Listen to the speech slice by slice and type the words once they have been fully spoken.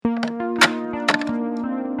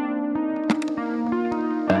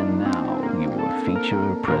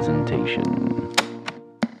Feature presentation.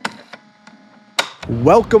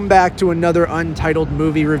 Welcome back to another Untitled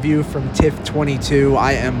Movie Review from TIFF 22.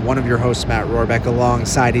 I am one of your hosts, Matt Rohrbeck.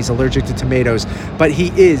 Alongside, he's allergic to tomatoes, but he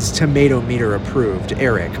is tomato meter approved,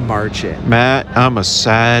 Eric Marchin. Matt, I'm a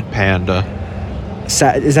sad panda.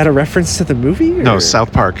 Is that a reference to the movie? Or? No,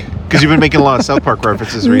 South Park. Because you've been making a lot of South Park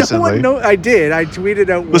references recently. No, I did. I tweeted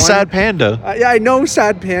out the sad panda. Yeah, I know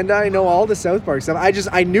Sad Panda. I know all the South Park stuff.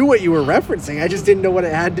 I knew what you were referencing. I just didn't know what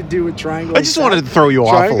it had to do with Triangle. I just wanted to throw you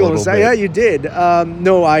off a little bit. Yeah, you did.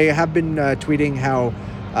 No, I have been tweeting how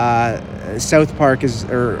South Park is,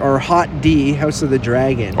 or Hot D, House of the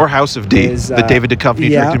Dragon. Or House of D, the David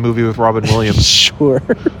Duchovny directed movie with Robin Williams. Sure.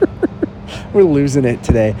 We're losing it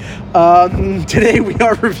today. Today we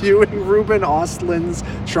are reviewing Ruben Östlund's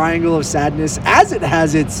Triangle of Sadness as it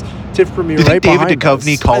has its TIFF premiere right behind us. David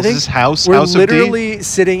Duchovny calls his house House of D? We're literally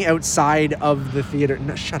sitting outside of the theater.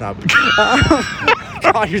 No, shut up.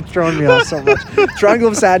 God, you're throwing me off so much. Triangle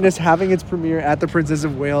of Sadness having its premiere at the Princess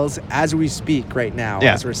of Wales as we speak right now,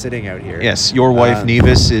 as we're sitting out here. Yes, your wife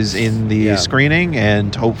Nevis is in the screening,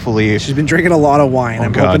 and hopefully... She's been drinking a lot of wine.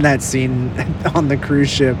 I'm hoping that scene on the cruise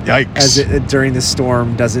ship during the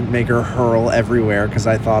storm doesn't make her hurl everywhere, because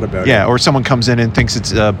I thought about it. Yeah, or someone comes in and thinks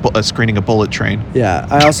it's a screening a Bullet Train. Yeah,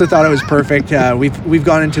 I also thought it was perfect. We've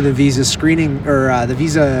gone into the Visa screening, or the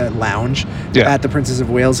Visa lounge at the Princess of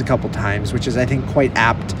Wales a couple times, which is, I think, quite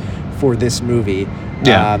apt for this movie.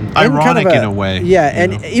 Yeah, ironic in a way. Yeah,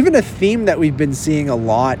 and even a theme that we've been seeing a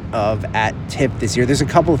lot of at TIFF this year. There's a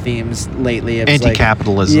couple themes lately.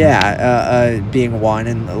 Anti-capitalism. Being one,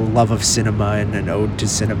 and love of cinema and an ode to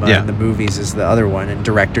cinema, and the movies is the other one, and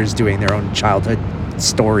directors doing their own childhood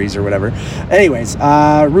stories or whatever. Anyways,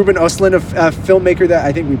 Ruben Östlund, a filmmaker that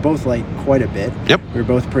I think we both like quite a bit. Yep. We were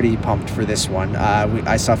both pretty pumped for this one.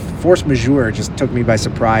 I saw Force Majeure, just took me by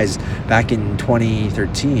surprise back in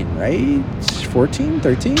 2013, right? 13?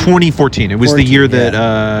 2014. It was the year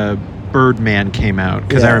that Birdman came out,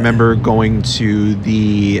 because I remember going to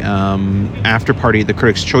the after party at the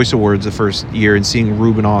Critics' Choice Awards the first year and seeing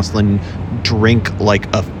Ruben Östlund drink like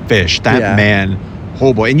a fish. That man...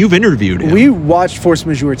 Oh boy, and you've interviewed him. We watched Force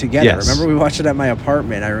Majeure together. Yes. Remember, we watched it at my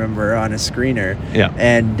apartment, I remember, on a screener. Yeah.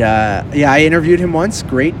 And I interviewed him once.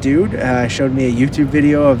 Great dude. Showed me a YouTube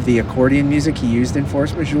video of the accordion music he used in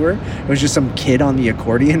Force Majeure. It was just some kid on the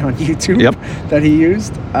accordion on YouTube that he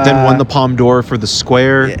used. Then won the Palme d'Or for The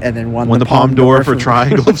Square. And then won the Palme d'Or for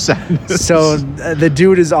Triangle of Sadness. So the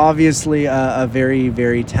dude is obviously a very,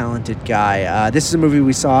 very talented guy. This is a movie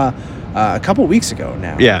we saw a couple weeks ago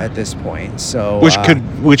now. At this point, so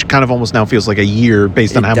which kind of almost now feels like a year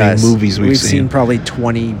based on how many movies we've seen. Probably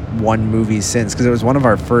 21 movies since, because it was one of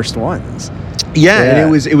our first ones. And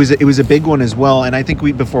it was a big one as well. And I think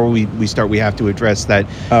before we start, we have to address that.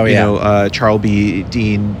 Charles B.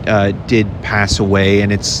 Dean did pass away,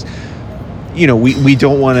 and it's we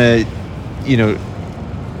don't want to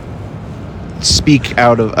speak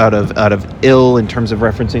out of ill in terms of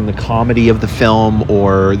referencing the comedy of the film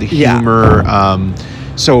or the humor.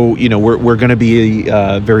 So we're going to be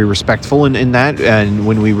very respectful in that, and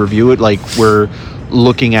when we review it, like, we're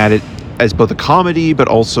looking at it as both a comedy but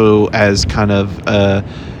also as kind of a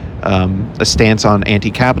stance on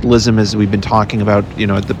anti-capitalism, as we've been talking about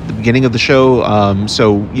at the beginning of the show.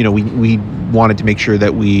 So we wanted to make sure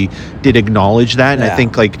that we did acknowledge that, and I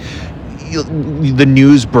think, like, the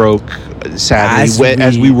news broke sadly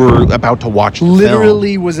as we were about to watch the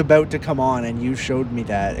literally film. Was about to come on, and you showed me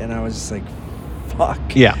that, and I was just like, fuck.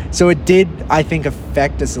 Yeah. So it did, I think,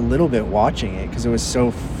 affect us a little bit watching it, because it was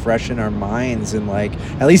so fresh in our minds, and, like,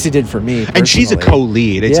 at least it did for me personally. And she's a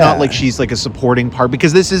co-lead. It's not like she's like a supporting part,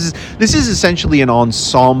 because this is essentially an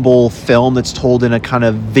ensemble film that's told in a kind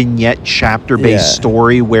of vignette chapter-based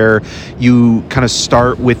story, where you kind of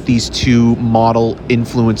start with these two model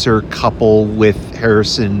influencer couple with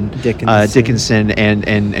Harrison Dickinson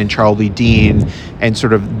and Charles B. Dean, and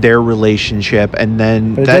sort of their relationship, and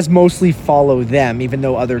then it does mostly follow them, even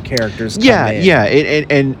though other characters come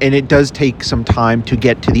in. And it does take some time to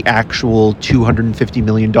get to the actual $250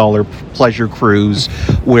 million pleasure cruise,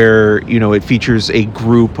 where it features a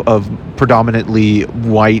group of predominantly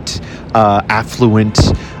white, affluent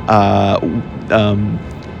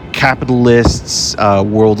capitalists,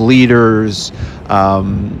 world leaders,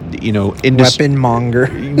 weapon monger,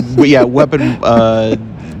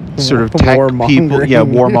 sort of tech people,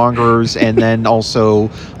 warmongers, and then also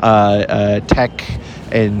tech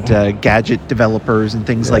gadget developers and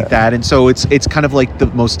things like that. And so it's kind of like the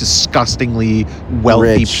most disgustingly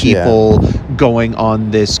wealthy people going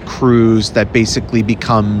on this cruise that basically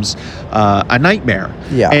becomes a nightmare.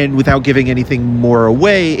 Yeah. And without giving anything more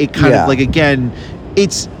away, it kind of like, again,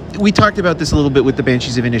 we talked about this a little bit with the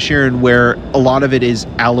Banshees of Inisherin, where a lot of it is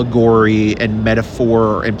allegory and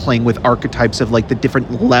metaphor and playing with archetypes of like the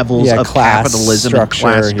different levels of capitalism and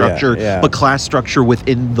class structure, but class structure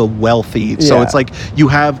within the wealthy. So it's like you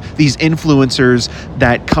have these influencers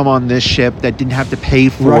that come on this ship that didn't have to pay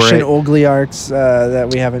for Russian oligarchs that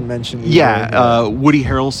we haven't mentioned. Woody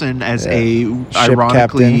Harrelson as a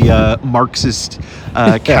ironically Marxist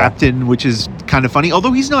captain, which is kind of funny.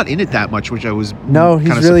 Although he's not in it that much, which I was kind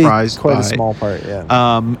of really surprised quite by. A small part.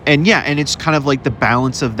 And it's kind of like the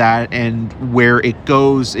balance of that and where it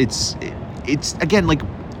goes. It's again, like,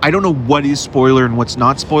 I don't know what is spoiler and what's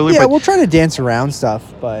not spoiler. Yeah, we'll try to dance around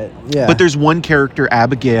stuff, but yeah. But there's one character,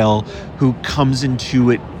 Abigail, who comes into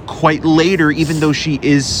it quite later, even though she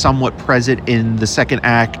is somewhat present in the second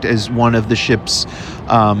act as one of the ship's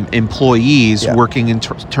employees working in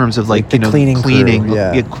terms of like the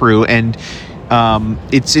cleaning crew. And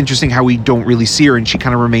it's interesting how we don't really see her, and she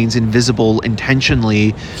kind of remains invisible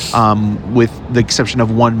intentionally, with the exception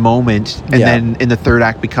of one moment, and then in the third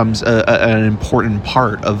act becomes an important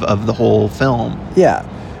part of the whole film.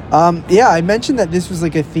 I mentioned that this was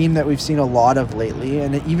like a theme that we've seen a lot of lately,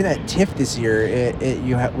 and even at TIFF this year,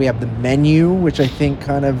 we have the menu, which I think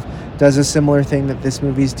kind of does a similar thing that this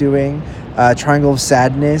movie's doing. Triangle of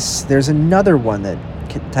Sadness. There's another one that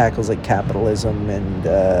tackles like capitalism, and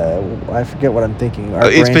I forget what I'm thinking.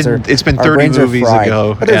 It's been 30 movies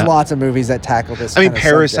ago. But there's lots of movies that tackle this. I mean,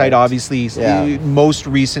 Parasite, obviously, most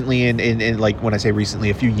recently, in like when I say recently,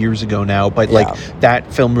 a few years ago now. But like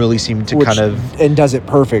that film really seemed to kind of and does it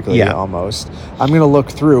perfectly almost. I'm gonna look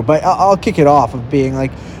through, but I'll kick it off of being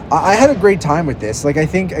like, I had a great time with this. Like, I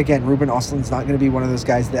think, again, Ruben Östlund's not going to be one of those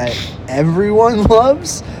guys that everyone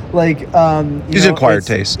loves. Like, he's an acquired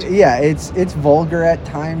taste. Yeah, it's vulgar at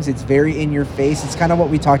times. It's very in your face. It's kind of what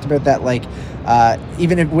we talked about, that, like,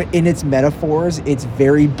 even in its metaphors, it's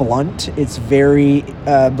very blunt. It's very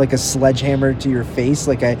like a sledgehammer to your face.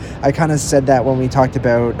 Like, I kind of said that when we talked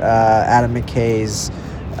about Adam McKay's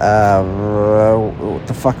what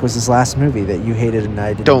the fuck was his last movie that you hated and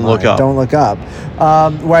I didn't Don't Look Up. Don't Look Up.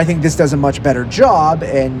 Where I think this does a much better job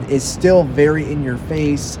and is still very in your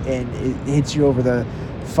face, and it hits you over the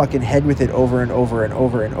fucking head with it over and over and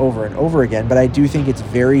over and over and over again. But I do think it's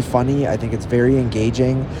very funny. I think it's very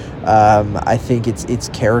engaging. I think its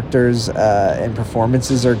characters and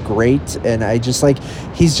performances are great, and I just like,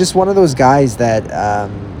 he's just one of those guys that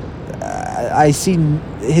I see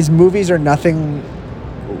his movies are nothing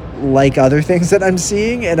like other things that I'm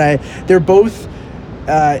seeing, and they're both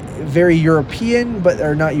very European, but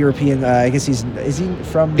are not European. I guess he's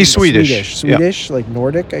Swedish, like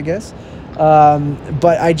Nordic, I guess.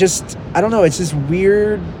 But I don't know. It's this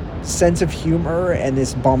weird sense of humor and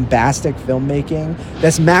this bombastic filmmaking,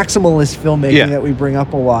 this maximalist filmmaking that we bring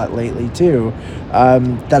up a lot lately too,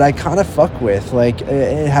 that I kind of fuck with. Like,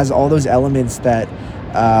 it has all those elements that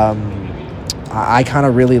I kind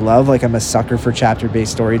of really love. Like, I'm a sucker for chapter-based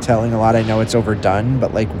storytelling a lot. I know it's overdone,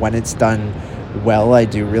 but like when it's done well, I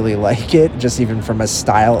do really like it, just even from a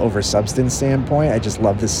style over substance standpoint. I just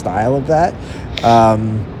love the style of that.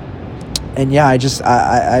 And yeah,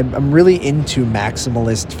 I'm really into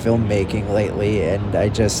maximalist filmmaking lately, and I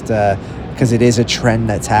just because it is a trend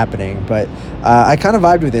that's happening. But I kind of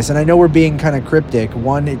vibed with this, and I know we're being kind of cryptic.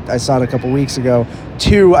 One, I saw it a couple weeks ago.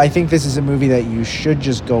 Two, I think this is a movie that you should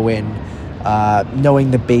just go in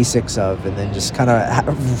knowing the basics of, and then just kind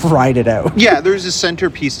of ride it out. Yeah, there's a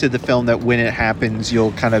centerpiece to the film that when it happens,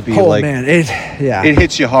 you'll kind of be it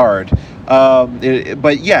hits you hard.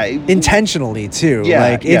 But yeah, intentionally too.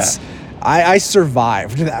 Yeah, like it's. I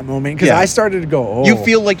survived that moment because I started to go, oh. You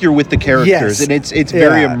feel like you're with the characters, and it's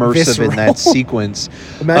very immersive, visceral. In that sequence.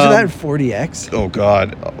 Imagine that in 40X. Oh,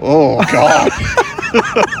 God.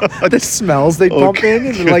 The smells they pump in,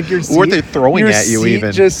 and like your seat. Or they're throwing at you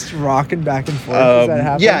even. Just rocking back and forth as that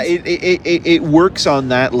happens. Yeah, it works on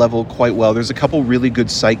that level quite well. There's a couple really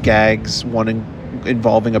good sight gags, one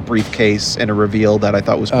involving a briefcase and a reveal that I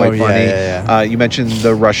thought was quite funny. Yeah. You mentioned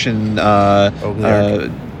the Russian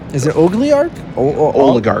Is it Ogliarch?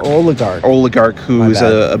 Oligarch. Oligarch, who's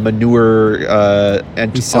a manure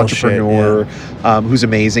entrepreneur who's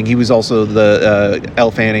amazing. He was also the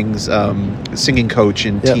Elle Fanning's singing coach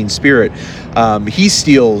in Teen Spirit. He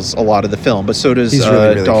steals a lot of the film, but so does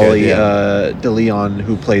really Dolly DeLeon,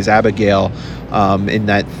 who plays Abigail in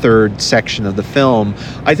that third section of the film.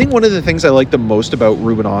 I think one of the things I like the most about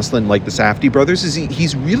Ruben Östlund, like the Safdie brothers, is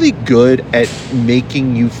he's really good at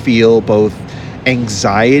making you feel both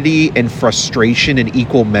anxiety and frustration in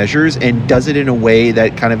equal measures, and does it in a way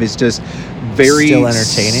that kind of is just very still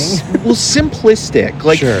entertaining. Simplistic.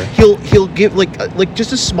 Like he'll give like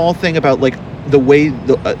just a small thing about like the way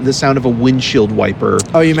the sound of a windshield wiper.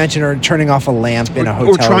 Oh, you mentioned or turning off a lamp in a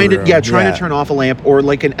hotel or trying room. to turn off a lamp, or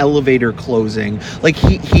like an elevator closing. Like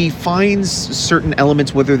he finds certain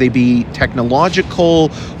elements, whether they be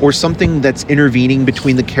technological or something that's intervening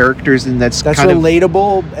between the characters, and that's kind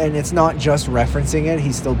relatable, and it's not just referencing it.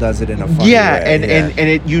 He still does it in a fun way. And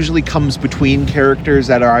it usually comes between characters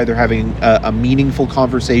that are either having a meaningful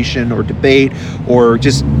conversation or debate, or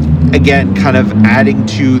just again kind of adding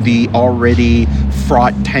to the already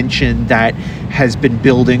fraught tension that has been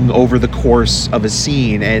building over the course of a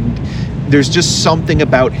scene. And there's just something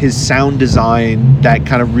about his sound design that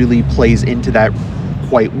kind of really plays into that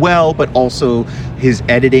quite well, but also his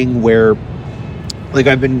editing, where like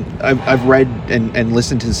I've read and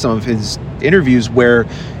listened to some of his interviews where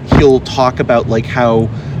he'll talk about like how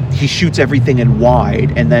he shoots everything in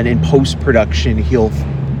wide, and then in post-production he'll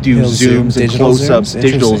do zooms and close-ups,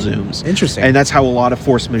 digital zooms. Interesting. And that's how a lot of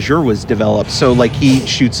Force Majeure was developed. So like he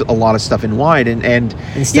shoots a lot of stuff in wide, and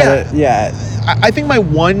I think my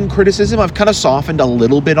one criticism, I've kind of softened a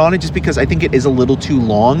little bit on it, just because I think it is a little too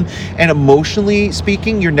long, and emotionally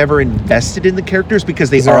speaking, you're never invested in the characters because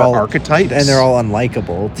they are all archetypes, and they're all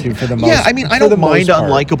unlikable too for the most. Yeah, I mean, I don't mind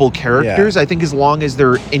unlikable characters. I think as long as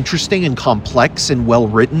they're interesting and complex and well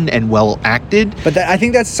written and well acted. But I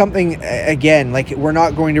think that's something, again, like we're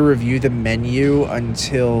not going to review the menu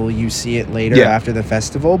until you see it later after the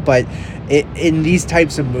festival, but in these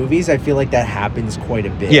types of movies, I feel like that happens quite a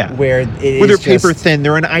bit. Where they're paper thin,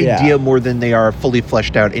 they're an idea more than they are a fully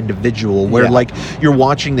fleshed out individual. Where like you're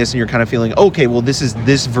watching this and you're kind of feeling, okay, well this is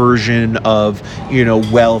this version of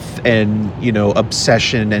wealth and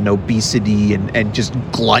obsession and obesity and just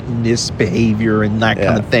gluttonous behavior and that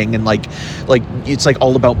kind of thing, and like it's like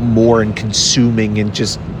all about more and consuming and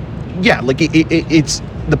just it's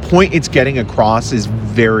the point it's getting across is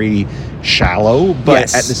very shallow,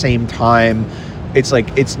 but at the same time it's like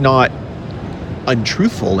it's not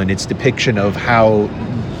untruthful in its depiction of how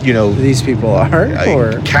these people are,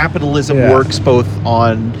 or capitalism works, both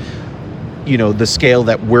on the scale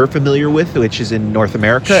that we're familiar with, which is in North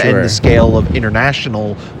America, and the scale of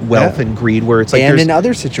international wealth and greed, where it's like in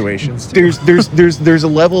other situations too. there's a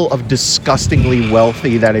level of disgustingly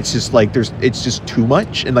wealthy that it's just like it's just too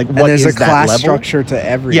much, and like what there's is a class level? Structure to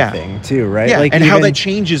everything too, right? Like, and how that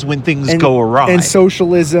changes when things go awry, and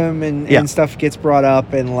socialism and stuff gets brought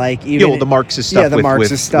up, and like even the Marxist stuff, with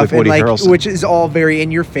Woody Harrelson, which is all very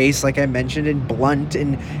in your face, like I mentioned, and blunt,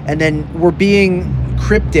 and then we're being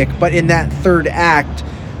cryptic, but in that third act,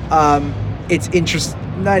 it's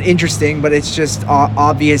not interesting, but it's just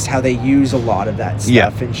obvious how they use a lot of that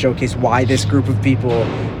stuff and showcase why this group of people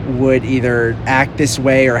would either act this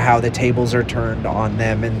way or how the tables are turned on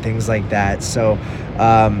them and things like that. So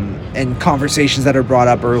and conversations that are brought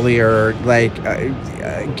up earlier, like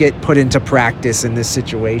get put into practice in this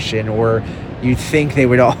situation, or you'd think they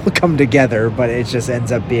would all come together, but it just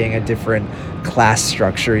ends up being a different class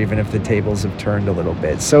structure, even if the tables have turned a little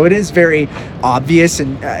bit. So it is very obvious,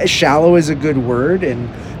 and shallow is a good word, and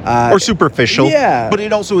or superficial, but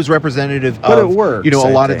it also is representative of it works, a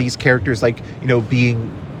lot of these characters, like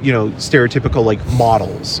being stereotypical like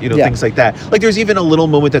models, things like that. Like there's even a little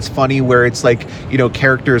moment that's funny where it's like,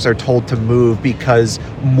 characters are told to move because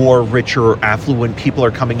more richer or affluent people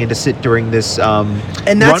are coming in to sit during this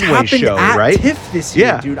and that's runway happened show, at right? TIFF this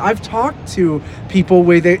year, dude. I've talked to people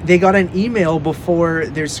where they got an email before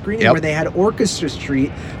their screening where they had orchestra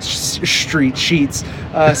street sheets,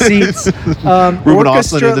 seats, Ruben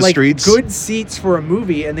Östlund in the streets, good seats for a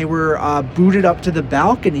movie, and they were booted up to the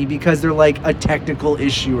balcony because they're like a technical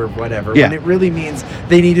issue or whatever, when it really means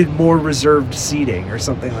they needed more reserved seating or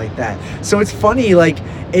something like that. So it's funny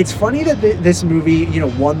that this movie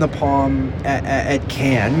won the Palm at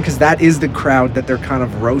Cannes, because that is the crowd that they're kind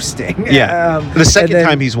of roasting. The second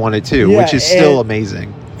time he's won it too, which is still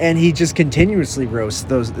amazing. and he just continuously roasts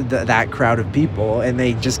that crowd of people, and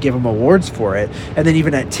they just give him awards for it. And then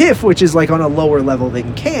even at TIFF, which is like on a lower level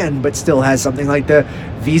than Cannes, but still has something like the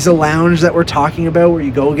Visa Lounge that we're talking about, where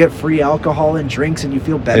you go get free alcohol and drinks and you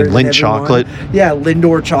feel better and than Lindt everyone. chocolate. Yeah,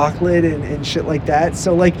 Lindor chocolate and shit like that.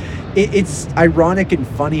 So like it's ironic and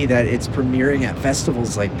funny that it's premiering at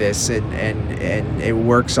festivals like this, and it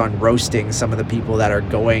works on roasting some of the people that are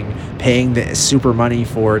paying the super money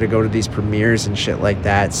to go to these premieres and shit like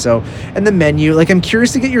that. So, and the menu, like, I'm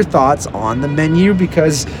curious to get your thoughts on the menu,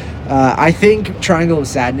 because I think Triangle of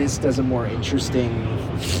Sadness does a more interesting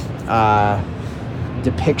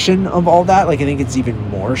depiction of all that. Like, I think it's even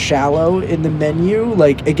more shallow in the menu.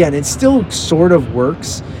 Like, again, it still sort of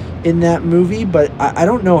works in that movie, but I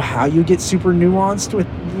don't know how you get super nuanced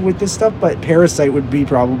with this stuff, but Parasite would be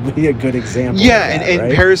probably a good example. Yeah, of that, and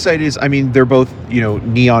right? Parasite is, I mean, they're both,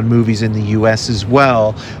 neon movies in the US as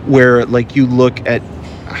well, where like you look at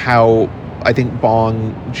how I think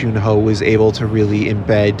Bong Joon-ho was able to really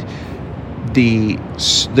embed the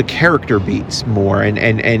character beats more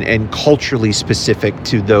and culturally specific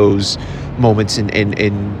to those moments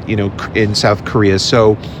in South Korea.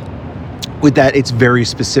 So with that, it's very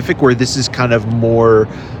specific, where this is kind of more,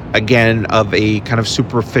 again, of a kind of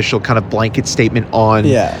superficial kind of blanket statement on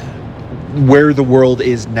where the world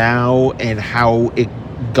is now and how it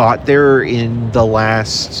got there in the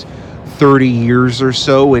last 30 years or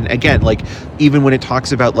so. And again, like, even when it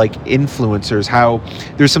talks about like influencers, how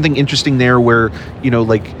there's something interesting there where,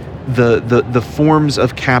 like the forms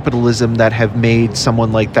of capitalism that have made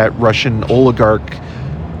someone like that Russian oligarch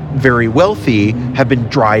very wealthy have been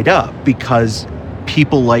dried up because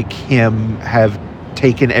people like him have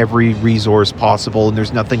taken every resource possible, and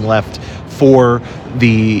there's nothing left for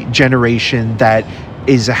the generation that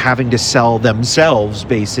is having to sell themselves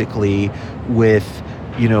basically with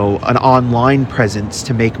an online presence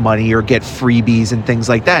to make money or get freebies and things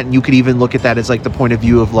like that. And you could even look at that as like the point of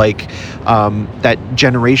view of like that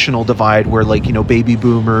generational divide where like baby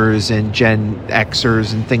boomers and Gen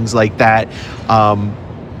Xers and things like that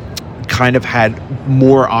kind of had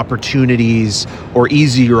more opportunities or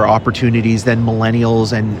easier opportunities than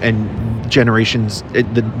millennials and generations,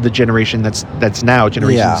 the generation that's now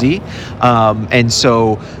Generation Z. And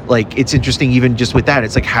so like it's interesting even just with that,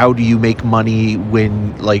 it's like, how do you make money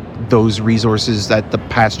when like those resources that the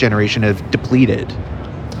past generation have depleted?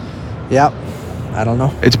 Yep. I don't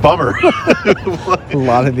know. It's bummer. A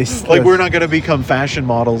lot of these like, we're not going to become fashion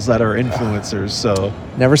models that are influencers, so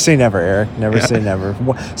never say never, Eric. Never say never.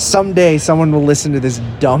 Someday someone will listen to this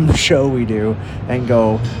dumb show we do and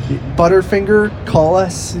go, Butterfinger, call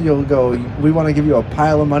us. You'll go, we want to give you a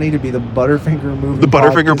pile of money to be the Butterfinger movie. The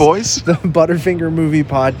Butterfinger Boys? The Butterfinger movie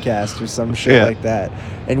podcast or some shit like that.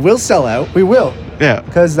 And we'll sell out. We will. Yeah.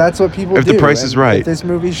 Because that's what people do. If the price is right. If this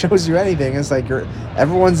movie shows you anything, it's like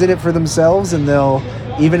everyone's in it for themselves, and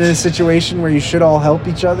even in a situation where you should all help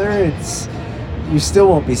each other, you still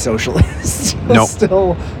won't be socialist.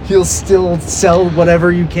 You'll still sell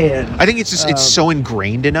whatever you can. I think it's just it's so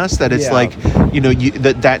ingrained in us that it's like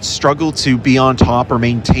that struggle to be on top or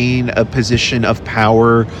maintain a position of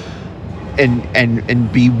power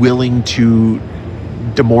and be willing to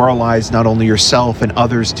demoralize not only yourself and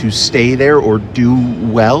others to stay there or do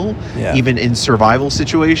well, even in survival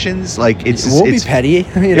situations. Like we'll be petty,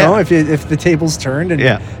 if the tables turned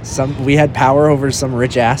and we had power over some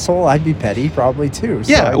rich asshole, I'd be petty probably too.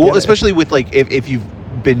 So especially with like if you've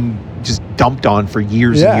been just dumped on for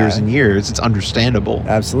years and years and years, it's understandable.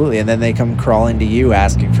 Absolutely. And then they come crawling to you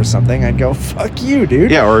asking for something, I'd go, fuck you, dude.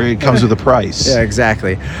 Yeah, or it comes with a price. Yeah,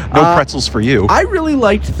 exactly. No pretzels for you. I really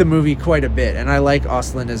liked the movie quite a bit, and I like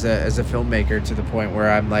Östlund as a filmmaker to the point where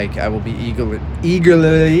I'm like, I will be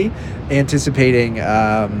eagerly anticipating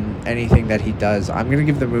anything that he does. I'm going to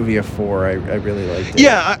give the movie a 4. I really liked it.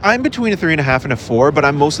 Yeah, I'm between a 3.5 and a 4, but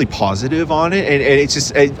I'm mostly positive on it. And it's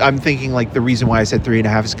just, I'm thinking like the reason why I said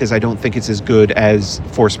 3.5 is because I don't think it's as good as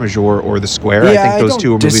Force Majeure or The Square. I think those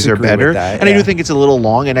two movies are better. I do think it's a little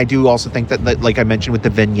long, and I do also think that, like I mentioned with the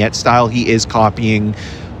vignette style, he is copying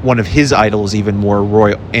one of his idols even more,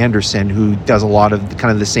 Roy Andersson, who does a lot of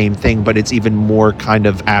kind of the same thing, but it's even more kind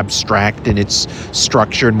of abstract in its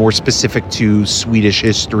structure and more specific to Swedish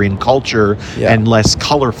history and culture and less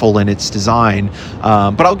colorful in its design.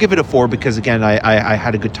 But I'll give it a 4 because, again, I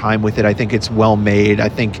had a good time with it. I think it's well made. I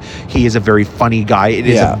think he is a very funny guy. It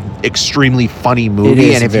is an extremely funny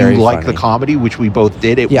movie, and if you like the comedy, which we both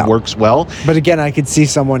did, it works well. But again, I could see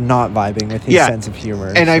someone not vibing with his sense of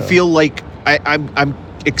humor. And I feel like I'm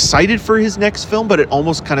excited for his next film, but it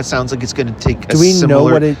almost kind of sounds like it's going to take Do we know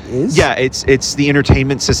what it is? Yeah, it's the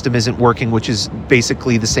entertainment system isn't working, which is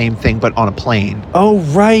basically the same thing but on a plane. Oh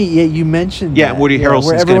right, yeah, you mentioned that. Woody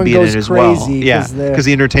Harrelson's going to be in it as well. Yeah, because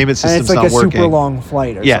the entertainment system's not working. It's like a super long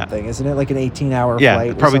flight or something, isn't it? Like an 18-hour flight.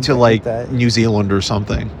 Yeah, probably to like that. New Zealand or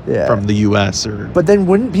something from the U.S. or. But then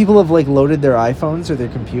wouldn't people have like loaded their iPhones or their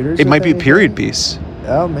computers? It might be a period piece.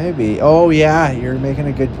 Oh, maybe. Oh, yeah. You're making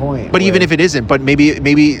a good point. But even if it isn't, but maybe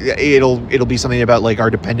it'll be something about like our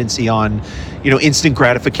dependency on, instant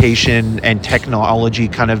gratification and technology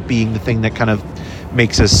kind of being the thing that kind of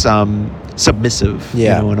makes us submissive,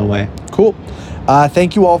 in a way. Cool.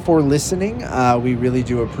 Thank you all for listening. We really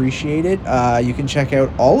do appreciate it. You can check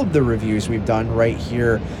out all of the reviews we've done right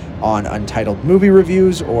here on Untitled Movie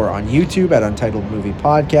Reviews or on YouTube at Untitled Movie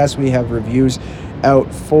Podcast. We have reviews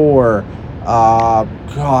out for...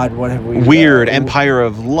 God, what have we Weird, Empire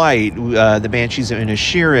of Light, The Banshees of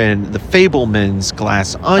Inisherin, The Fablemans,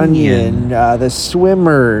 Glass Onion, The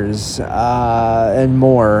Swimmers, and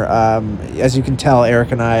more. As you can tell,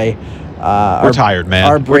 Eric and I... we're tired, man.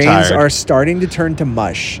 Our brains are starting to turn to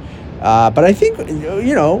mush. But I think,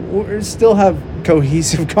 we still have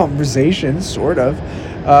cohesive conversations, sort of.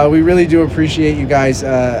 We really do appreciate you guys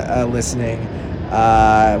listening.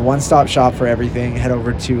 One-stop shop for everything. Head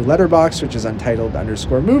over to Letterboxd, which is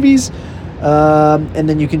Untitled_movies. And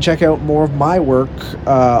then you can check out more of my work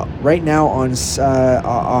right now on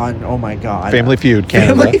oh my god, Family Feud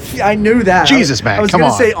Canada. I knew that. Jesus, man, I was come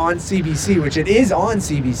gonna on. say on CBC, which it is on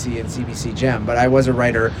CBC and CBC Gem, but I was a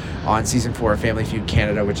writer on season 4 of Family Feud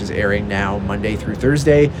Canada, which is airing now Monday through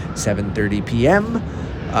Thursday, 7:30 p.m.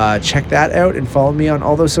 Check that out and follow me on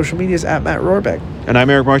all those social medias at Matt Rohrbeck. And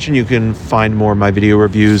I'm Eric Martin. You can find more of my video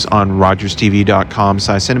reviews on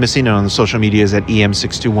rogerstv.com/cinemascene and on the social medias at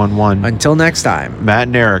EM6211. Until next time. Matt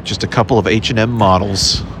and Eric, just a couple of H&M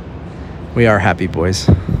models. We are happy boys.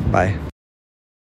 Bye.